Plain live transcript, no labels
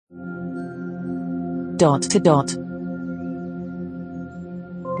dot to dot.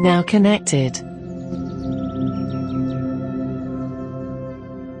 Now connected.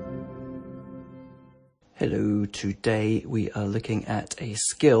 Hello, today we are looking at a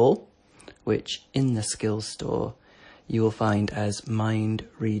skill which in the skills store you will find as mind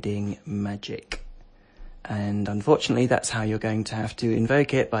reading magic. And unfortunately that's how you're going to have to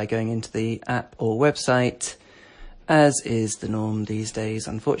invoke it, by going into the app or website, as is the norm these days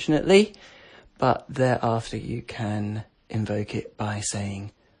unfortunately. But thereafter you can invoke it by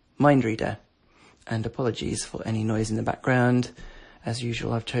saying mind reader. And apologies for any noise in the background. As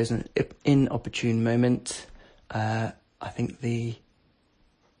usual, I've chosen an inopportune moment. I think the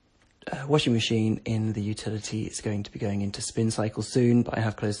washing machine in the utility is going to be going into spin cycle soon, but I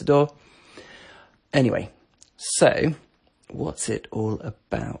have closed the door. Anyway, so what's it all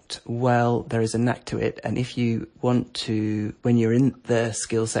about? Well, there is a knack to it, and if you want to, when you're in the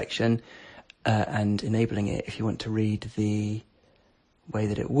skill section and enabling it, if you want to read the way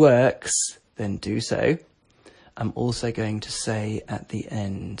that it works, then do so. I'm also going to say at the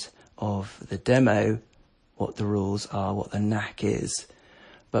end of the demo what the rules are, what the knack is.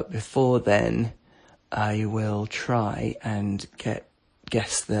 But before then, I will try and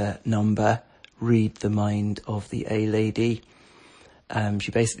guess the number, read the mind of the A lady. She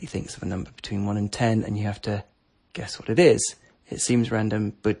basically thinks of a number between 1 and 10, and you have to guess what it is. It seems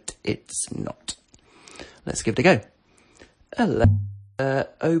random, but it's not. Let's give it a go.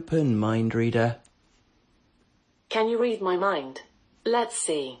 Open mind reader. Can you read my mind? Let's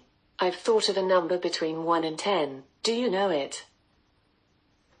see. I've thought of a number between 1 and 10. Do you know it?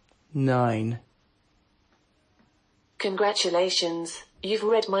 9. Congratulations, you've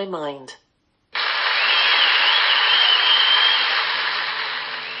read my mind.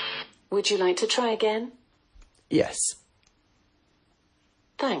 Would you like to try again? Yes.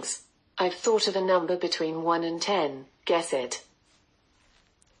 Thanks. I've thought of a number between 1 and 10. Guess it.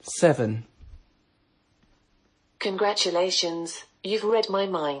 7. Congratulations, you've read my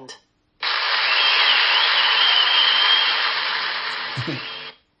mind.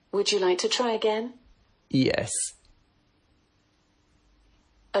 Would you like to try again? Yes.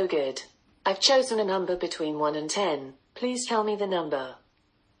 Oh good. I've chosen a number between 1 and 10. Please tell me the number.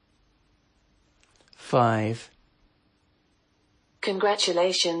 5.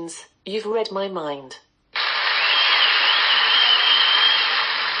 Congratulations, you've read my mind.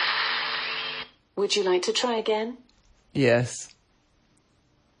 Would you like to try again? Yes.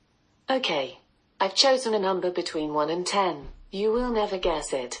 Okay. I've chosen a number between 1 and 10. You will never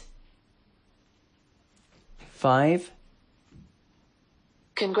guess it. 5.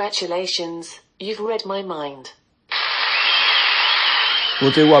 Congratulations, you've read my mind.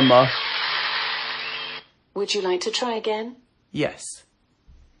 We'll do one more. Would you like to try again? Yes.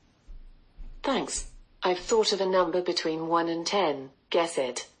 Thanks. I've thought of a number between 1 and 10. Guess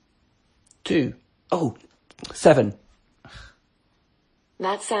it. 2. Oh, 7.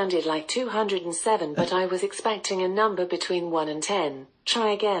 That sounded like 207, but I was expecting a number between 1 and 10.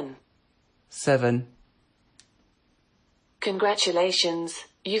 Try again. 7. Congratulations,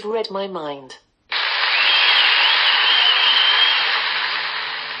 you've read my mind.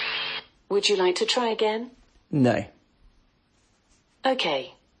 Would you like to try again? No.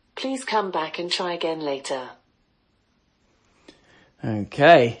 Okay. Please come back and try again later.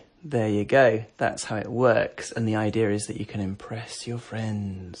 Okay, there you go. That's how it works. And the idea is that you can impress your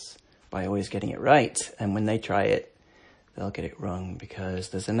friends by always getting it right. And when they try it, they'll get it wrong because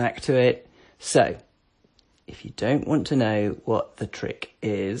there's a knack to it. So, if you don't want to know what the trick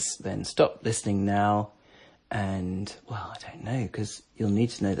is, then stop listening now. And, well, I don't know, because you'll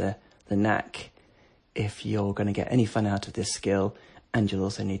need to know the knack if you're going to get any fun out of this skill. And you'll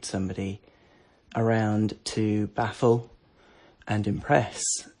also need somebody around to baffle and impress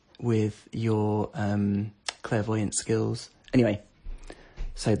with your clairvoyant skills. Anyway,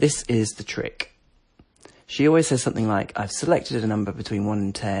 so this is the trick. She always says something like, I've selected a number between 1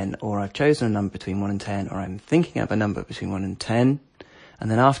 and 10, or I've chosen a number between 1 and 10, or I'm thinking of a number between 1 and 10.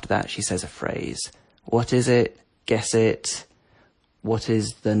 And then after that, she says a phrase. What is it? Guess it. What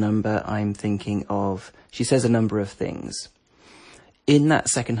is the number I'm thinking of? She says a number of things. In that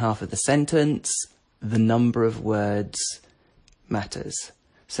second half of the sentence, the number of words matters.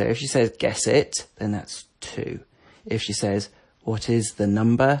 So if she says guess it, then that's 2. If she says what is the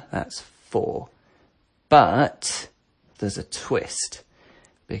number, that's 4. But there's a twist,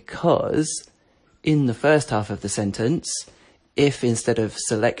 because in the first half of the sentence, if instead of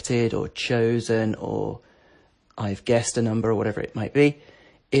selected or chosen or I've guessed a number or whatever it might be,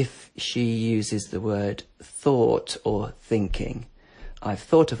 if she uses the word thought or thinking, I've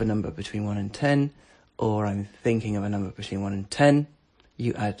thought of a number between 1 and 10, or I'm thinking of a number between 1 and 10,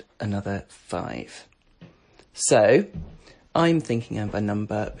 you add another 5. So, I'm thinking of a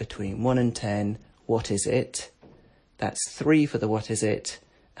number between 1 and 10, what is it? That's 3 for the what is it,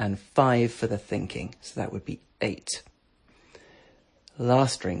 and 5 for the thinking, so that would be 8.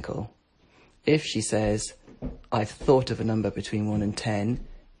 Last wrinkle. If she says, I've thought of a number between 1 and 10,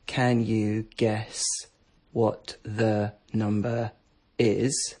 can you guess what the number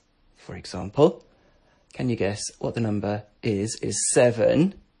is? For example, can you guess what the number is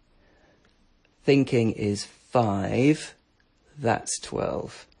 7. Thinking is 5. That's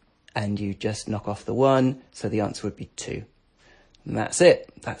 12. And you just knock off the 1, so the answer would be 2. And that's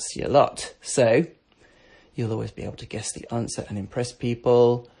it. That's your lot. So you'll always be able to guess the answer and impress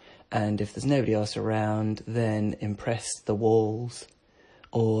people. And if there's nobody else around, then impress the walls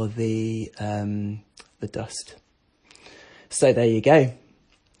or the dust. So there you go.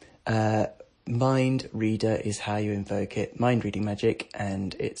 Mind Reader is how you invoke it. Mind reading magic,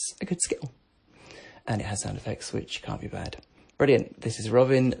 and it's a good skill. And it has sound effects, which can't be bad. Brilliant. This is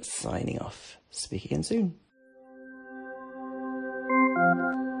Robin signing off. Speak again soon.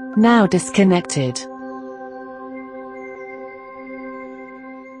 Now disconnected.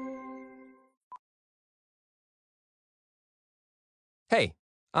 Hey,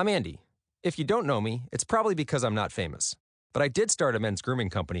 I'm Andy. If you don't know me, it's probably because I'm not famous. But I did start a men's grooming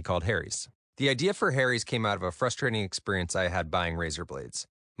company called Harry's. The idea for Harry's came out of a frustrating experience I had buying razor blades.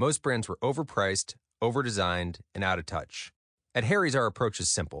 Most brands were overpriced, overdesigned, and out of touch. At Harry's, our approach is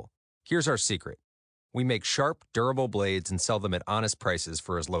simple. Here's our secret. We make sharp, durable blades and sell them at honest prices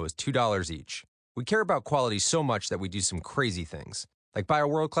for as low as $2 each. We care about quality so much that we do some crazy things, like buy a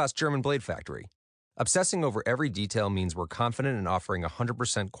world-class German blade factory. Obsessing over every detail means we're confident in offering a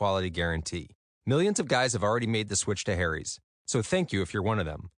 100% quality guarantee. Millions of guys have already made the switch to Harry's, so thank you if you're one of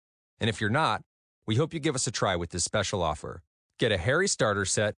them. And if you're not, we hope you give us a try with this special offer. Get a Harry starter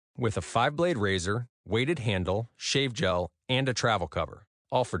set with a 5-blade razor, weighted handle, shave gel, and a travel cover,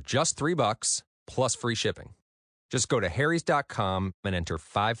 all for just $3 plus free shipping. Just go to harrys.com and enter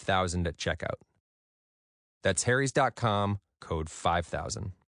 5000 at checkout. That's harrys.com, code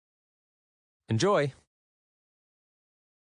 5000. Enjoy!